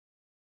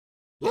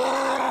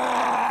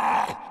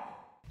Hello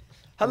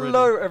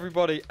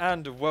everybody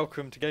and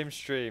welcome to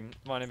GamezStream.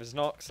 My name is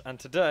Nox and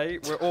today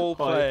we're all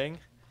playing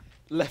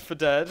Left 4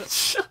 Dead.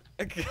 Stop,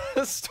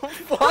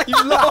 why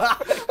you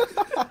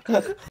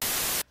laughing?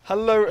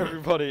 Hello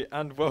everybody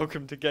and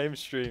welcome to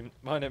GamezStream.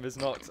 My name is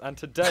Nox and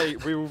today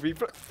we will be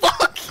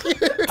fuck you!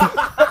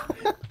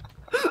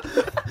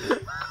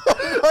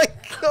 Oh my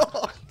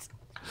god!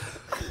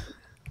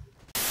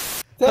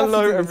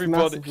 Hello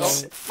everybody. Oh,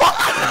 fuck!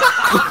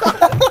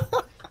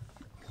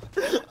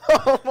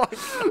 Oh my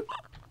god!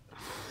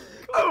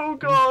 Oh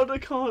god, I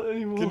can't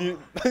anymore. Can you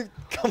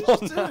come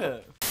on now?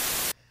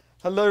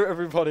 Hello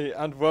everybody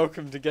and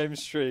welcome to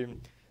GamezStream.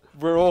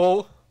 We're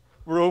all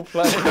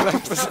playing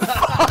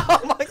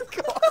Oh my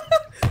god!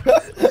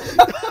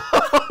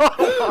 Oh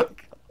my god.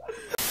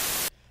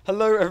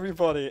 Hello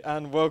everybody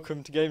and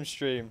welcome to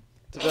GamezStream.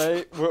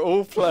 Today we're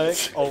all playing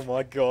Oh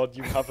my god,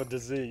 you have a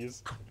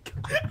disease.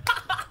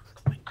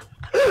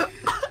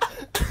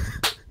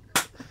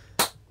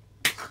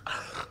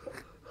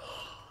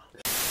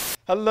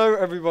 Hello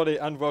everybody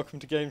and welcome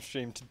to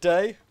GamezStream.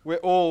 Today we're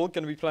all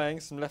going to be playing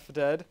some Left 4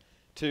 Dead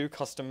 2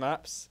 custom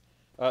maps.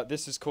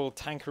 This is called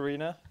Tank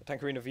Arena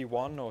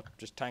V1 or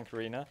just Tank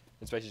Arena.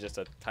 It's basically just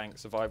a tank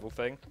survival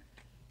thing.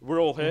 We're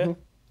all here.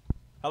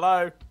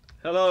 Hello.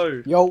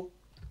 Hello. Yo.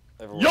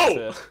 Everyone's Yo!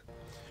 here.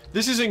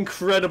 This is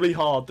incredibly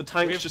hard. The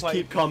tanks just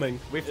keep coming.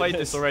 We've played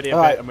this already a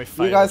Alright, bit and we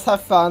failed. you guys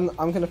have fun.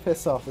 I'm gonna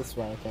piss off this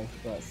way, okay?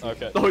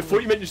 Okay. No, I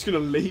thought you meant you're just gonna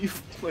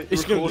leave. Like,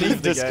 He's gonna recording.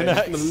 leave,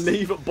 disconnect. I'm gonna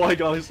leave it. Bye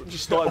guys.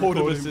 Just started All of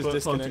recording, us is but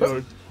time to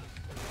disconnected. go.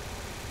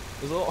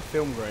 There's a lot of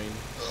film grain.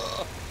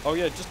 Oh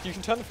yeah, just you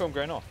can turn the film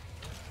grain off.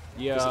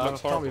 Yeah, It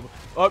looks can't horrible. be-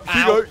 Oh,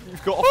 Hugo,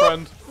 you've got a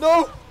friend.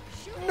 No!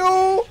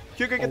 No!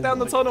 Hugo, get Oh down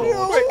the my tunnel.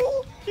 God. Quick.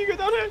 Hugo,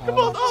 down here. Come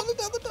on. Down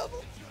the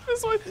tunnel.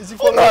 This way. Is he Oh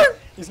following? no!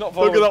 He's not Don't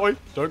following. go that way.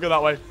 Don't go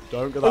that way.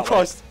 Don't go that Oh way.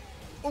 Christ!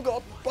 Oh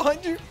god!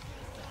 Behind you!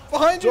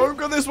 Behind you! Don't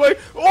go this way.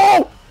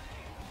 Oh!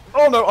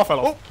 Oh no, I fell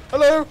Oh! off.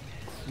 Hello!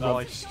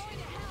 Nice.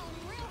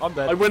 I'm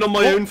dead. I went on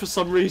my own for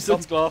some reason.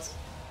 That's glass.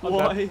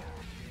 Why?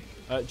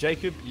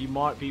 Jacob, you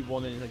might be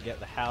wanting to get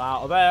the hell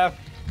out of there.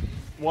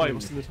 Why?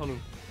 What's in the tunnel?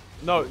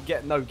 No,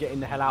 getting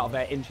the hell out of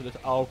there into the.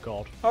 Oh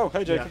god. Oh,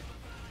 hey Jacob.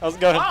 How's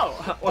it going? Ow!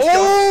 What's going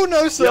Oh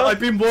no, sir! Yeah, I've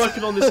been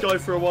working on this guy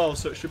for a while,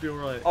 so it should be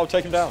alright. Oh,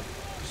 take him down.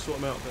 Just sort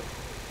him out a bit.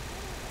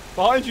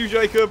 Behind you,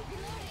 Jacob.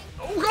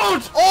 Oh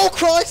god! Oh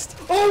Christ!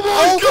 Oh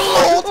my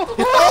god!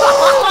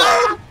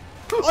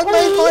 Oh, I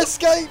made my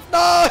escape!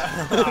 No!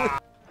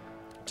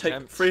 Take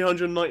Tempt.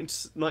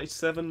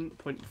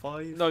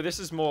 397.5. No, this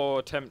is more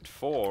attempt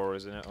 4,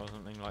 isn't it, or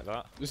something like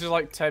that? This is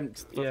like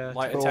attempt Yeah.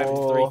 attempt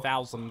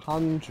 3000.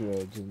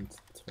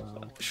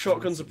 112.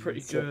 Shotguns are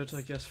pretty good,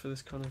 I guess, for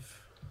this kind of.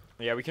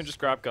 Yeah, we can just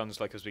grab guns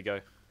like as we go.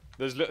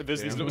 There's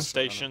these little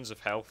stations of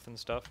health and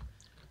stuff.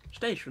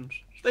 Stations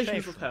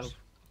of hell.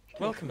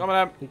 Welcome. Come on,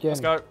 Em. Begin. Let's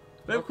go.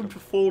 Welcome to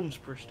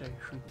Thornsbury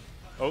Station.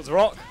 Oh, it's a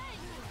rock.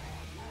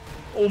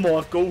 Oh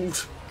my god.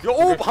 You're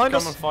all behind Come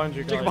us. and find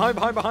you guys.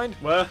 Jacob, behind.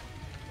 Where?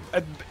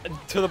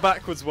 To the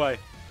backwards way.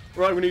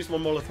 Right, I'm gonna use my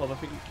Molotov. I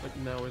think like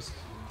now is.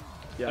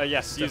 Yeah.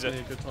 Yes, use it.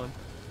 definitely a good time.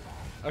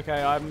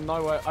 Okay, I'm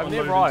nowhere. I'm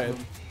near Unloading Ryan.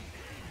 them.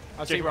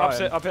 I see Jacob,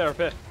 Ryan. up here.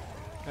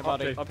 Hey,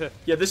 buddy. Okay. Up here.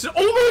 Yeah, this is. Oh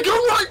my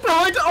god! Right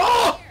behind!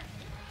 Oh!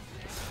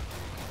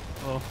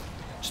 Oh,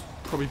 just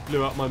probably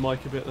blew out my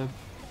mic a bit then.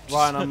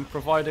 Ryan, I'm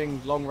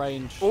providing long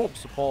range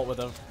support with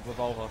a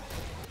revolver.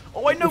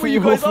 Oh, I know where We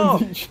you guys all are.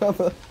 from each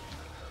other.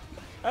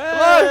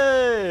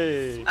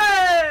 Hey!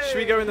 Hey! Should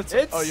we go in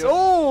the?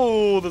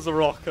 Oh, there's a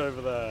rock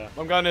over there.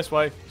 I'm going this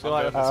way. See you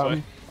I'm later. going this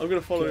way. I'm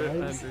gonna follow Guys.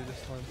 Andrew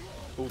this time.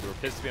 Oh, there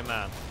appears to be a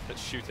man.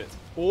 Let's shoot it.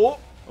 Oh,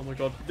 Oh my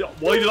god.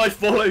 Why did I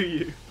follow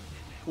you?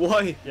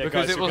 Why? Yeah,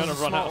 Because guys, it you're was gonna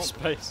run out of small.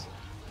 space.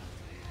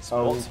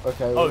 Oh, What?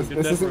 okay. Oh, this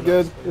you're this never isn't in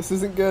good. that This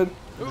isn't good.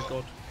 Oh my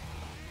god.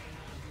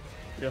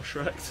 We are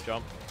Shrek.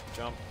 Jump.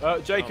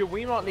 Jacob,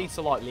 we might need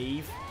to like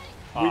leave.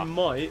 We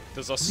might.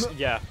 There's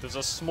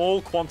a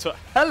small quanta.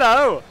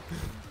 Hello.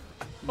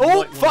 Oh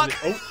might fuck!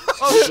 wanna-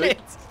 Oh shit!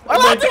 I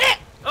landed it!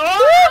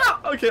 Ah!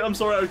 Okay, I'm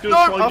sorry. I was gonna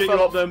No, try and I get fell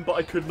you up off. then, but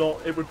I could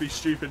not. It would be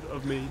stupid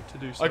of me to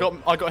do so. I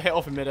got hit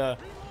off in midair.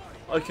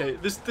 Okay,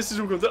 this is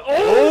all good.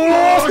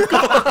 Oh my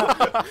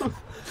god!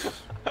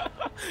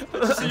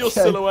 To see your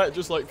Okay. silhouette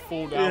just like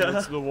fall down Yeah.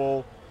 into the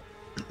wall.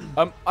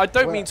 I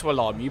don't mean to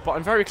alarm you, but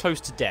I'm very close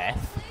to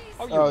death.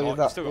 Oh, Oh, you're you're not.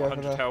 that- You've still got yeah, 100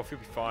 over there. health. You'll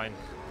be fine.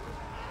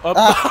 Come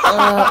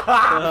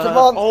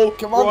on. Oh,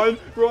 come on.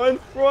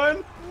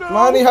 Ryan! No!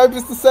 My only hope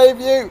is to save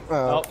you. Oh,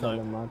 Oh, okay, no.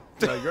 never mind.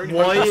 No, you're only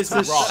Why hoping is to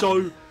this run.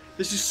 so?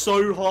 This is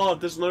so hard.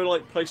 There's no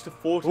like place to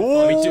fortify.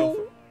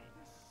 Ooh.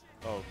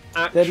 Oh.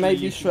 There may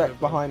be you can Shrek go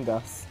behind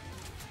us.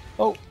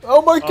 Oh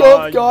my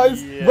god,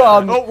 guys! yeah.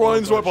 Run! Oh,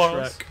 Ryan's Oh right my God,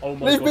 behind us. Shrek. Oh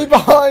my Leave god. me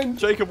behind!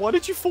 Jacob, why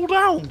did you fall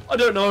down? I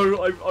don't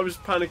know. I was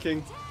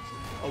panicking.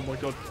 Oh my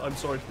god. I'm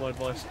sorry for my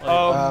advice.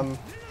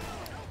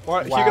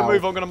 Right, Wow. Hugo,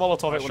 move. I'm gonna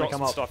Molotov it when they Shots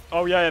come and up. stuff.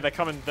 Oh yeah, they're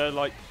coming. They're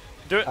like,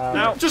 do it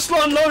now. Just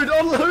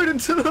unload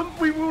into them.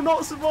 We will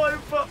not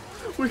survive, but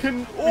we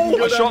can.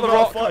 Oh, I shot the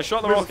rock. I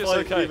shot the rock. It's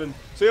okay. Even.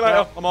 See you later.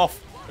 Yeah. I'm off.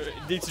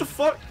 Need What to the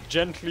fuck?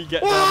 gently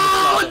get down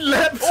Oh, I this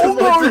ladder. leapt to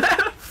my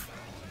death!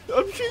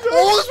 I'm shooting.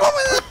 Oh,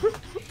 there's one with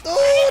it!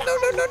 Oh, no.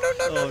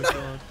 Oh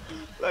god.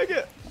 Leg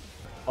it.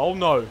 Oh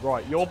no,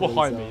 right, you're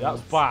behind me.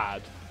 That's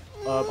bad.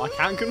 I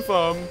can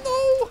confirm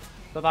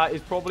that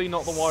is probably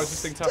not the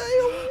wisest thing to happen.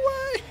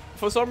 away!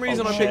 For some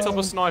reason, I picked up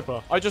a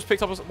sniper. I just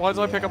picked up a. Why did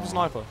I pick up a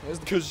sniper?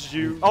 Because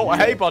you. Oh,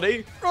 hey,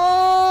 buddy.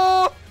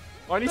 Oh!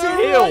 I need to They're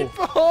heal. right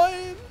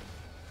behind!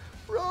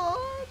 Run!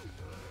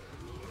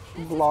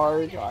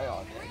 Large eye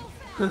on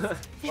him.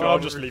 Sure, I'll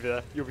just leave it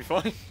there. You'll be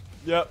fine.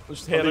 Yep,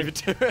 just I'll healing. leave it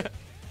to it.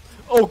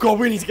 Oh god,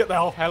 we need to get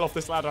the hell off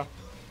this ladder.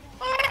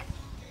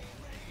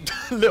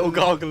 Little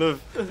gargle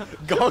of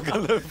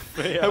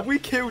fear. Have we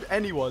killed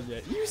anyone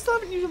yet? You still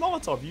haven't used a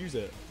Molotov. Use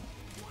it.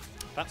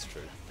 That's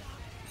true.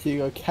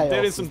 Hugo, chaos.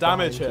 Dealing some is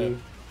damage behind here.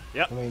 you.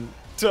 Yep. I mean,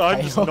 So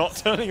I'm just chaos. not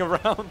turning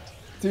around.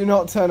 do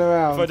not turn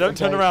around. If I don't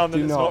turn okay? around, then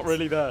Do it's not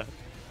really there.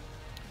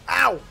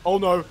 Ow! Oh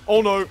no!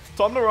 Oh no!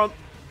 Time to run.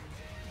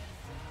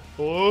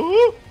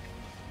 Oh!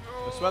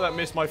 I swear that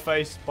missed my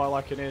face by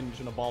like an inch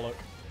and a bollock.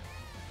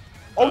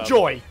 Oh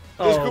joy!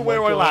 Look at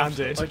where I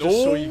landed. I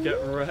just saw you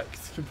get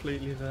wrecked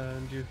completely there,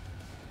 and you.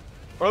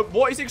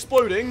 What is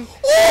exploding?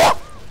 Oh,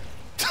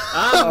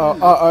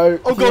 uh-oh.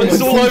 Oh god,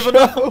 it's all over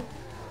now.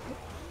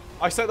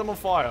 I set them on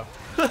fire.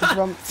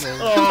 Run. Make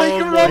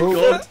a my run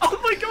god! Oh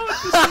my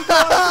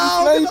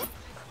god! Snake.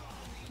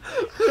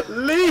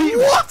 Leave!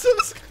 What?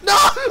 No!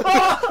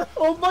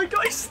 Oh my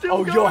god! He's still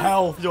Oh, going. your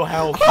health! Your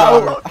health!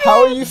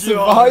 How are you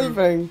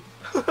surviving?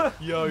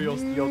 Yo, you're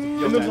In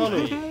the dead.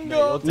 tunnel. You're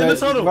No, the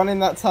tunnel. Run in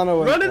that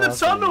tunnel. Run in the Oh,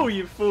 tunnel,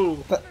 you fool!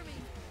 That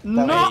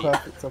No! was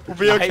perfect We'll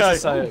opportunity. be I hate okay. to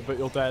say it, but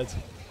you're dead.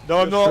 No,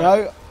 I'm not. No, I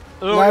don't know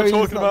no, what you're he's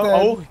talking not about.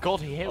 dead. Oh god,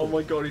 he healed. Oh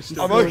my god, he's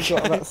still I'm going. We've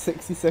got about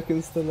 60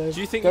 seconds to live. Do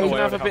you think Go you get-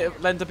 can have a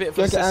bit, lend a bit of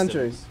Go get assistance?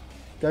 Andrew.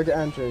 Go get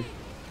Andrew.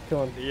 Come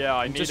on. Yeah,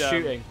 I need just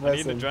shooting. I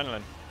need Where's him?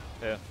 adrenaline.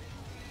 Yeah.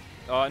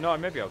 No, I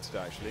may be able to do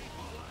it, actually.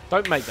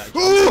 Don't make that.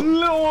 Oh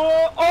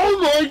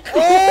my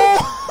god!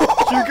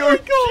 Hugo!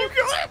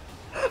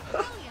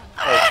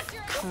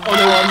 Oh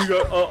no, you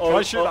go. Can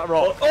I shoot that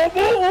rock?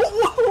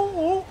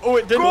 Oh,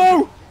 it didn't.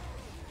 Go!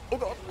 Oh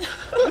god.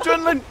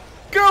 Adrenaline,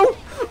 go!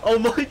 Oh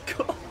my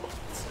god!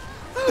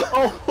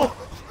 Oh,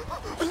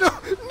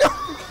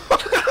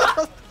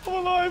 I'm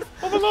alive!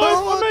 I'm alive!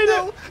 I made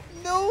it!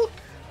 No!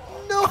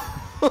 No!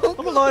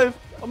 I'm alive!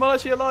 I'm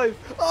actually alive!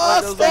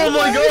 Oh, oh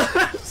my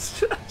god!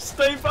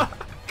 Stay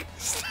back!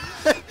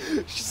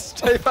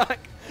 Stay back!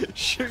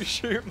 Shoot,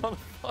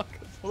 motherfuckers!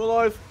 I'm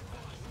alive!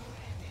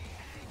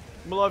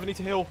 I'm alive, I need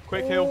to heal.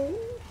 Quick heal.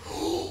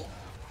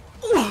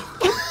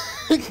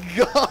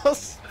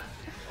 Gus!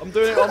 I'm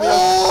doing it on the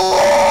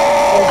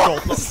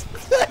Oh god.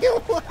 Stay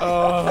away!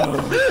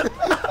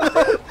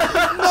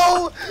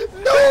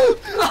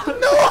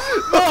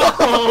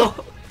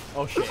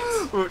 Oh shit.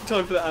 Right,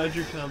 time for the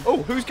Andrew cam.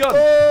 Oh, who's gun?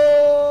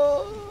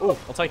 Oh! Oh,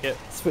 I'll take it.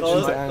 Switch Oh,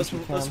 into that's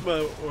Andrew that's cam.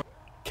 well.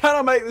 Can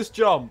I make this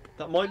jump?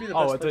 That might be the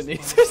Oh, I best. don't need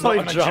place to. It's Not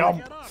not even a a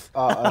jump.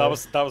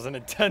 That was an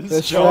intense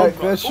There's jump.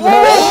 Shrek, there's Shrek.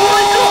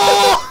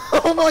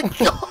 Oh my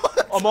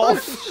god! I'm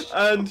off.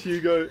 And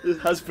Hugo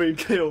has been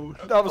killed.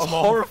 That was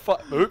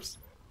horrifying. Oops.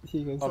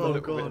 Hugo's I'm a Oh,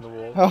 little bit in God. the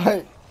wall.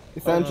 Alright,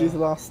 it's Andrew's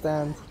last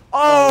stand.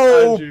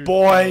 Oh Andrew-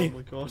 boy. Oh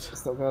my god.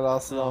 It's not gonna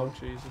last Oh long.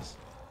 Jesus.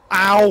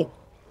 Ow.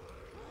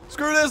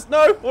 Screw this. No.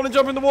 I want to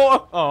jump in the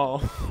water.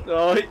 Oh.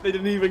 Oh, they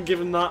didn't even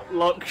give him that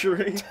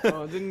luxury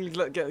Oh, didn't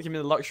give me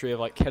the luxury of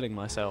like killing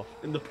myself.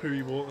 in the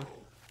poo water.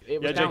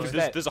 It was Yeah, down Jacob, his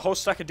there's, neck. there's a whole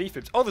stack of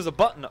defibs. Oh, there's a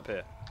button up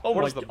here. Oh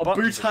What my is the god. A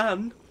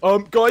button?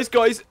 Bhutan.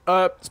 Guys,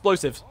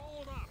 explosives.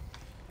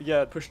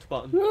 Yeah, Push the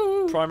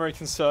button. primary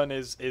concern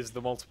is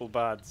the multiple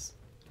bads.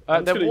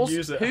 I'm There gonna was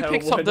use it, who hell,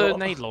 picks why up the not?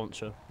 nade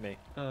launcher? Me.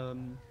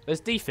 There's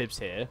defibs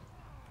here.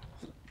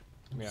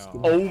 Meow.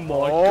 Oh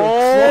my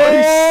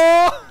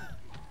god. Christ.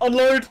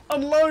 Unload!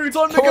 Unload!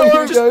 Time to Come go!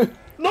 on, Hugo.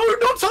 No,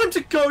 not time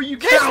to go, you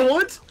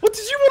coward! What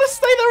did you want to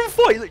stay there and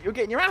fight? Look, you're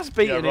getting your ass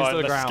beaten Yeah, right,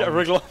 into the let's ground. get a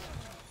wriggle.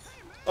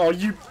 Oh,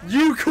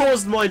 you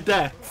caused my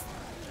death.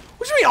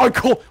 What do you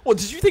mean? What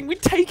did you think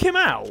we'd take him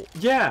out?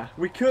 Yeah,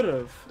 we could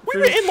have. We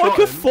were in like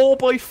a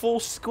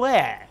 4x4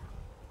 square.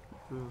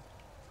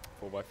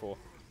 4x4.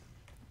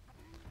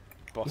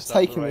 I'm Bust out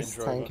the taking this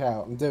Range tank Rover.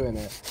 out. I'm doing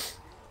it.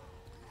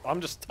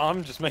 I'm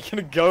just making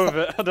a go of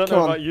it. I don't Come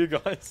know on. about you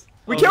guys.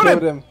 We Oh, killed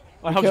Killed him. him.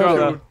 I helped you killed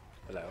out him.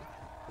 there.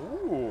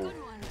 Hello. Ooh.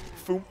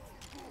 Foom.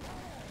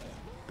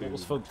 What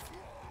was fun?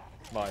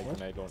 My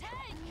grenade launcher.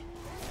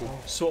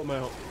 Sort them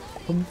out.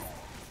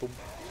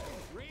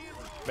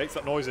 Makes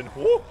that noise in.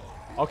 Whoa.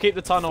 I'll keep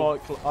the tunnel.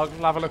 I'll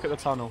have a look at the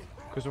tunnel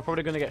because we're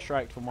probably going to get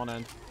shreked from one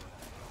end.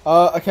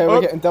 Okay, we're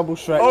Oh. getting double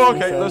Shrek. Oh,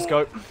 okay, let's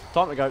go.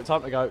 Time to go.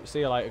 Time to go. See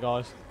you later,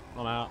 guys.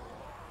 I'm out.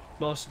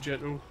 Nice and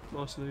gentle,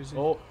 nice and easy.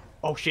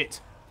 Oh shit.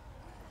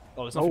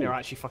 Oh, there's nothing I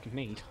actually fucking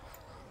need.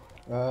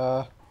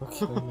 Okay, let's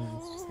just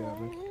get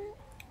out of here.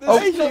 Oh,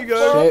 there you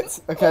go. Shit.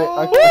 Okay,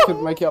 I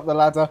couldn't make it up the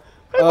ladder.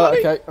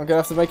 Okay, I'm gonna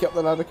have to make it up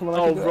the ladder. Come on, I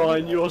Oh, can do it.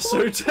 Ryan, you are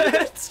so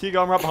dead. Keep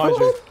going right behind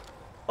you.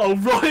 Oh,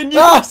 Ryan, you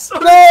Ah! are so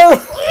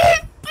No!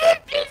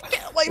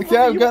 Okay,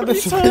 I've got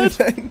this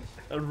thing.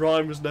 And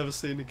Ryan was never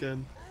seen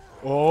again.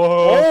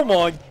 Oh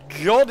my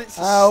god, it's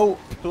Ow.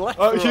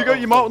 Hugo,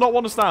 you might not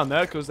want to stand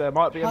there because there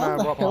might be a How man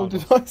the right hell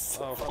behind did us.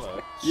 I Oh,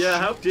 hello. Yeah,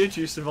 how did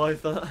you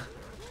survive that?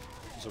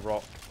 There's a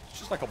rock. It's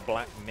just like a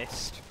black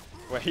mist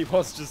where he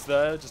was just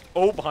there, just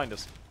all behind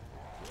us.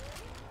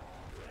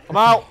 I'm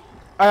out.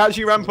 I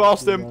actually ran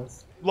past him.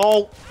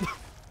 Lol.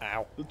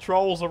 Ow. The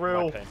trolls are My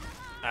real. pain.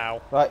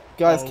 Ow. Right,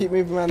 guys, Oh. keep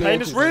moving around the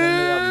Pain edges. is and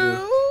then meet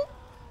up real!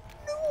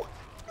 with you.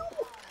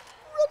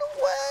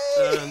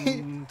 Run away!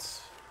 And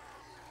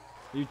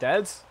You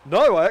dead?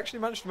 No, I actually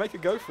managed to make a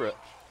go for it.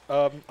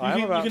 I am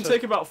you about can to...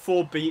 take about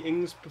 4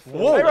 beatings before.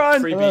 Whoa. Like,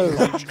 Run! 3 Hello.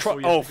 beatings before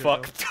you Oh have to go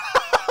fuck. down.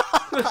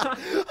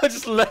 I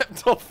just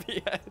leapt off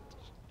the edge.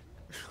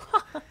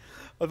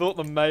 I thought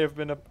there may have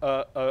been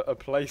a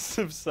place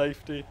of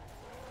safety.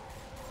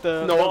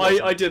 No, there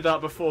wasn't. I did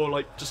that before,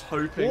 like just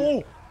hoping.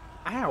 Oh!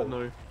 But Ow!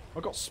 no. I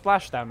got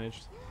splash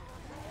damaged.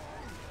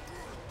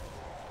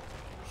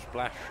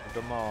 Splash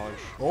damage.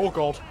 Oh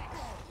god.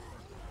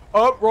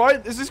 Oh,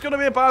 right. Is this going to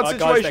be a bad Guys,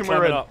 they're situation we're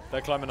climbing in? up.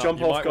 They're climbing up. Jump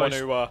You off, might want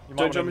guys. to, you Don't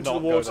might jump want into to the not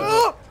go water. there.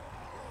 Ah!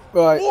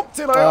 Right. Oh,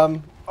 see you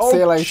later. See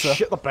you later.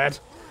 Shit the bed.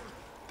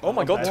 Oh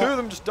my god, bad. 2 of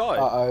them just died.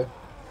 Uh-oh.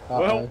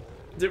 Well,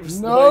 it was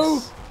No!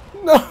 nice.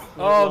 No!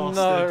 Oh Lasted.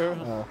 no.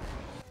 Oh.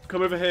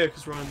 Come over here,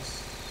 because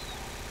Ryan's.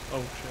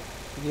 Oh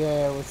shit.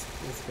 Yeah, let's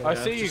go. I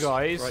see you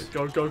guys. Right,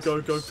 go back.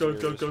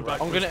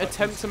 I'm going to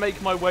attempt to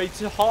make my way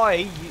to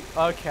high.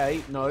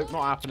 Okay, no,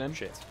 not happening.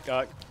 Shit.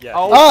 Yeah.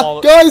 Oh, Ah,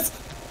 guys!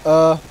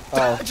 Oh.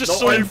 I just No,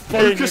 saw you I'm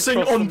focusing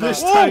ping across on the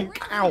this map.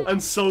 tank Ow.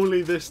 and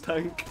solely this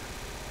tank.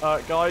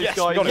 Guys, Yes,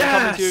 guys, we got I'm it.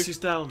 coming to you. Yes, he's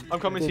down. I'm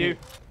coming to you.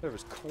 There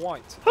was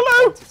quite a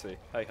Hello! quantity.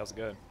 Hey, how's it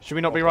going? Should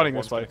we not be Oh, running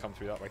one's this way? gonna come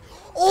through that way.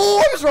 Oh,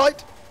 I was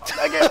right!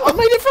 I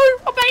made it through!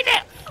 I made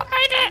it! I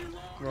made it!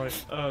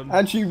 Right.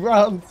 And she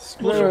ran.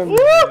 Screw him.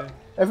 Yeah,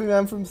 Every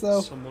man for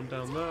himself. someone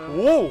down there.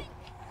 Whoa!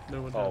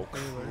 No one Oh,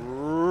 down.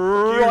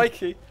 Anyway,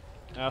 crikey.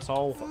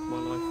 Asshole. fuck my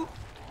life.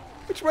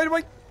 Which way do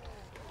I...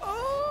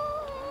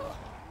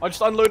 I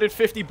just unloaded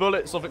 50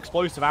 bullets of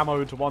explosive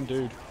ammo into one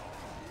dude.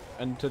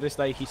 And to this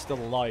day, he's still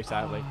alive,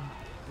 sadly.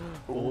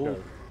 Oh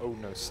no. Oh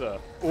no, sir.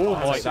 Oh,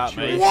 my like that,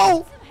 situation. mate.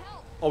 Whoa!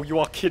 Oh, you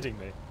are kidding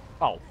me.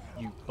 Oh,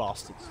 you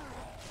bastards.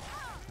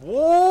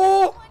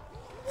 Whoa!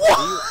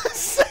 What?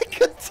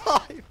 Second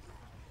time!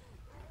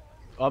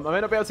 I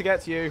may not be able to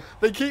get to you.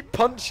 They keep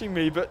punching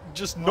me, but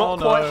just not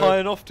Oh, quite no. high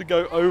enough to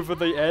go over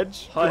the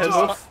edge. High Just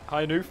enough.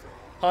 High enough.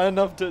 High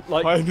enough to,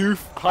 like... High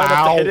enough. high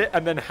enough to hit it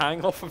and then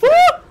hang off of it.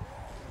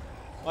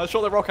 I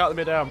shot the rock out the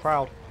midair, I'm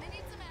proud.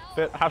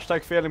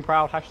 Hashtag feeling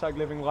proud, hashtag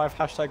living life,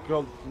 hashtag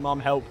God, mum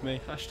help me.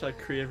 Hashtag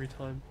Cree every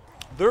time.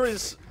 There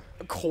is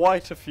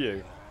quite a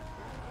few.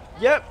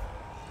 Yep.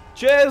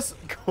 Cheers.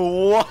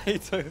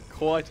 Quite a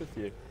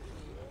few.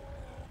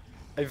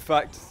 In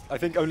fact, I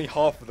think only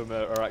half of them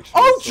are actually.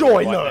 Oh, sort of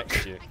joy, right look.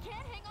 next to you. I can't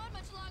hang on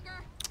much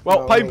longer. Well,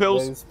 No, pain wait,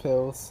 pills. those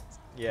pills.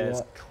 Yeah, it's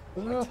Yeah.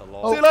 quite a Oh.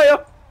 lot. See you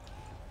later.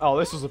 Oh,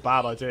 this was a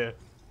bad idea.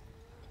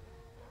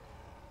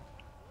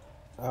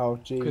 Oh,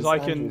 jeez. Because I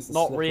can Andrew's a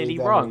not slippery really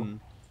devil.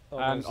 run. Oh,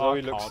 no, And Zoe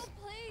I looks. can't.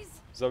 Please.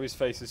 Zoe's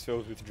face is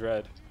filled with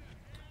dread.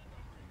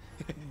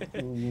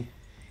 Mm.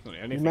 Not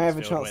the only You thing may have a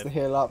it's chance filled to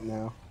heal up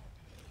now.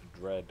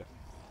 Dread.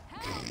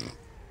 with.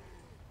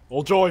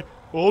 Oh joy!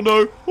 Oh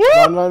no! Woo!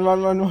 Run, run,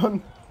 run, run,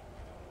 run.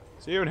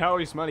 See you in hell,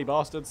 you smelly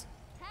bastards!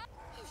 Oh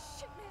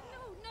shit, man, no,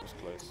 That no. was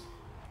close.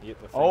 You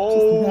hit the thing.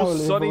 Oh,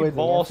 narrowly sonny avoiding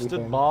bastard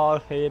everything.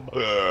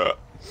 barhead!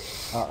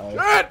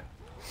 Uh-oh.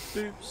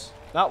 Oops.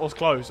 That was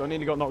close. I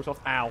nearly got knocked off.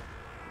 Ow!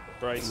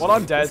 Brace. Well,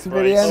 I'm dead. This could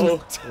be the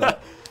end. Oh,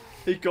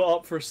 he got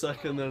up for a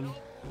second, then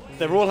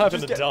They're all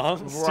having a Just get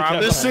dance. rammed.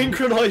 together. they're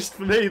synchronized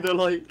for me. They're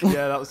like,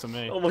 Yeah, that was to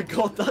me. oh my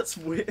god, that's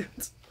weird.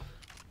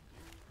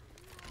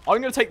 I'm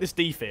gonna take this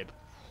defib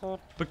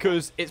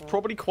because it's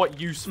probably quite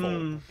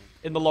useful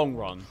in the long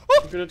run.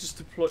 I'm gonna just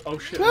deploy. Oh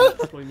shit, I'm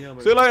deploying the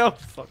ammo. See you later.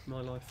 Fuck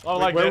my life. I Wait,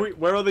 like where, it.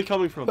 where are they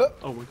coming from?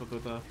 Oh my god, they're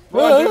there.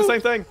 Well, I'm doing the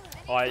same thing.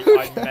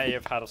 I may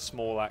have had a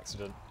small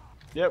accident.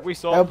 Yeah, we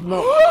saw. Help him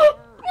up.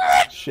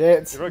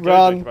 Shit. You're okay,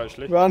 Run. Jacob,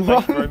 actually. Run,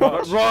 Thank you run. very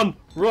much.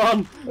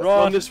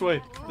 Run this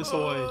way. This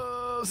way.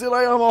 See you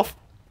later. I'm off.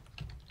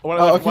 I went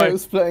a Oh, different okay, way. it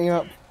was splitting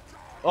up.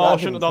 Oh, I That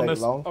shouldn't have didn't done take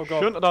this. long. Oh god.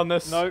 Shouldn't have done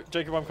this. No,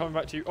 Jacob, I'm coming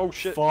back to you. Oh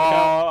shit. look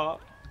out.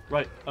 Fuck.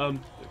 Right.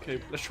 Okay.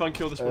 Let's try and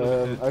kill this one.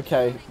 over here.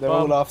 Okay, they're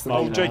all after me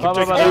Oh, now. Jacob, Bum,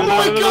 Jacob. bum, bum, Oh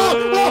my bum,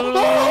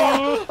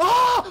 god! bum,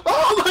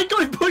 Oh my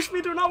god! He pushed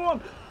me to another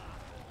one.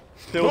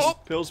 Pills. Oh.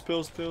 Pills.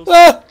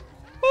 Ah!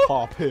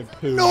 Pop him,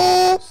 poo.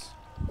 No!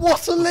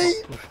 What a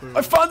leap!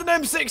 I found an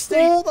M60.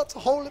 Oh, that's a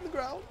hole in the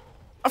ground.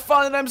 I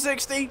found an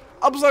M60.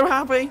 I'm so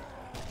happy.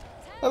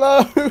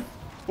 Hello.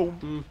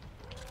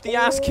 The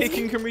ass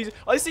kicking can reason.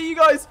 I see you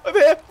guys over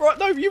here. Right,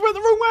 no, you went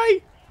the wrong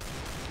way.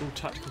 Oh,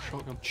 tactical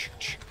shotgun.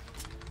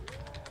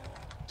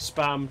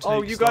 Spam. Take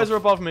Oh, you guys are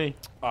above me.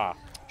 Ah,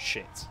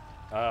 shit.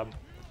 Come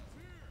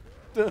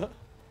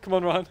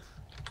on, Ryan.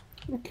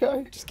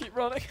 Okay. Just keep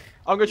running.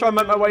 I'm gonna try and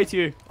make my way to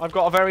you. I've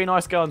got a very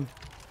nice gun.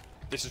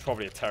 This is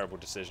probably a terrible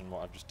decision,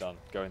 what I've just done.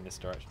 Go in this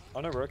direction.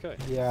 Oh no, we're okay.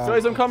 Yeah.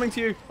 Guys, I'm coming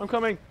to you. I'm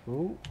coming.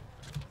 Ooh.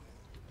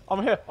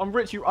 I'm here. I'm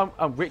rich.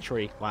 I'm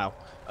Richery. Wow.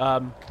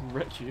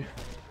 Wreck you.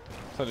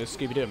 So there's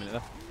Scooby-Doo a minute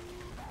there.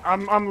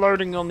 I'm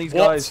loading on these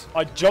What? guys.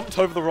 I jumped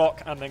over the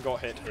rock and then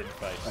got hit in the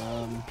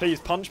face. Please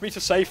punch me to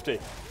safety.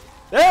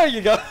 There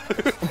you go.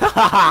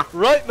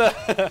 Right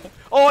there.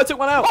 Oh, I took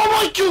one out. Oh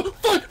my god!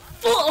 Fuck!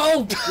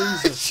 Oh I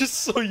Jesus! just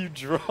saw you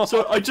drop.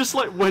 So I just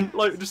like went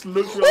like just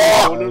looked around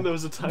the corner and there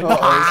was a tank.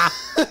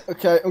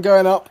 Okay, I'm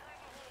going up.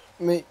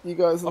 Me, you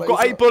guys. I've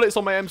got 8 bullets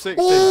on my M60.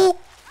 Oh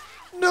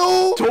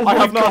no! Oh I my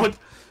have none. god!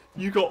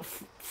 You got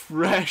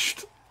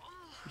threshed.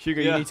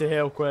 Hugo, Yeah. you need to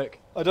heal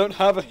quick. I don't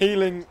have a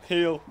healing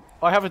heal.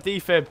 I have a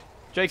defib.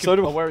 Jacob, So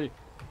do I. where are you?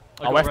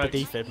 I I'll got F the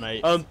wrecked. defib,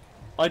 mate.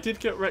 I did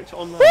get wrecked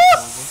on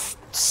that.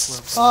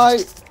 Hi.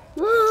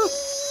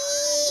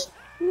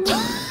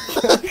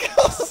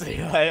 See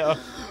you later.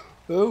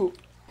 Oh.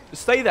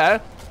 Stay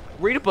there.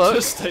 Read a book.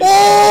 Just stay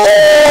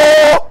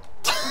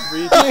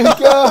read,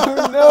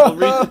 Hugo, no.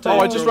 read the Oh,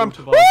 I just ran-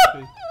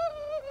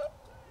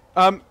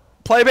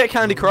 Play a bit of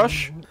Candy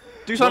Crush.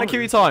 Do something to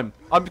kill your time.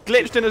 I'm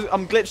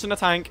glitched in a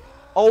tank.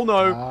 Oh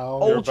no. Ow.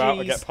 Oh You're about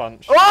to jeez. get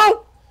punched.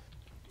 Oh!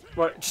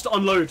 Right, just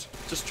unload.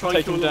 Just try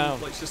Take and him kill down.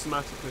 them like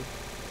systematically.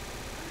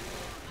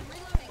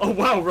 Oh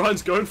wow,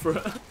 Ryan's going for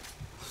it.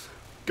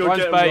 Go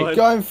Ryan's get him, bait. Ryan.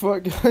 Going for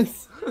it,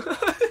 guys.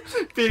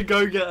 Be a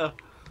go-getter.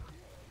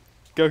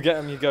 Go get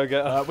him, you go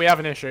get him. We have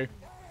an issue.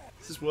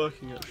 This is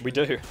working actually. We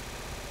do.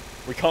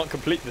 We can't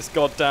complete this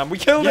goddamn. We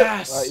killed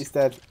Yes! Right, he's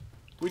dead.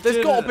 We There's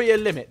did got it. to be a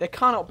limit. There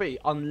cannot be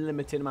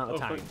unlimited amount of Oh,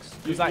 tanks. thanks.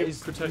 Because that You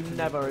is protected me.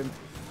 never in...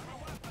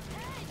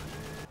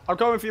 I'm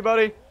coming for you,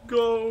 buddy.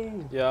 Go!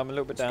 it. Yeah, I'm a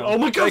little bit down. Oh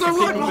my god, Jacob, they're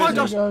keep right him behind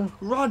busy. us!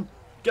 Run!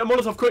 Get a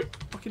Molotov quick!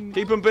 Fucking...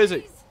 Keep them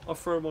busy. I'll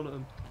throw him on at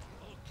them.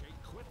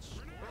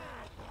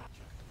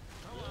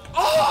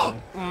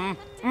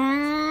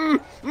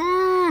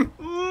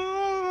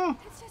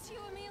 It's just you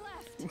and me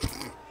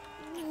left.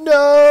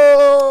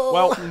 No.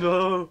 Well,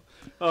 No!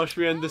 Oh, should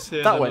we end this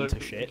here? That then? went Like, to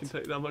shit. We can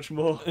take that much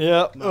more.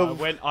 Yeah. no,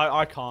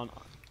 I can't.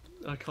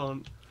 I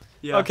can't.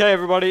 Yeah. Okay,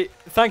 everybody.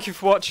 Thank you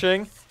for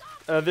watching.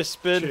 This has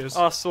been Cheers.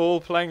 us all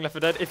playing Left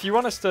 4 Dead. If you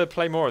want us to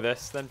play more of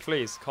this, then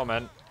please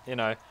comment. You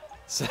know.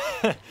 So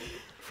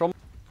from.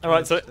 All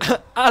right. So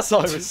as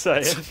I was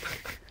saying,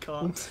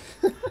 Can't.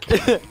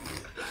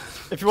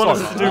 if you want Sorry us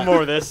to about do that.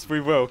 more of this, we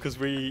will, because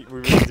we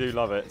really do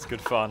love it. It's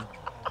good fun.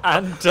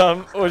 And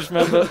always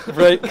remember,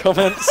 rate,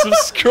 comment,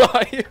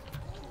 subscribe.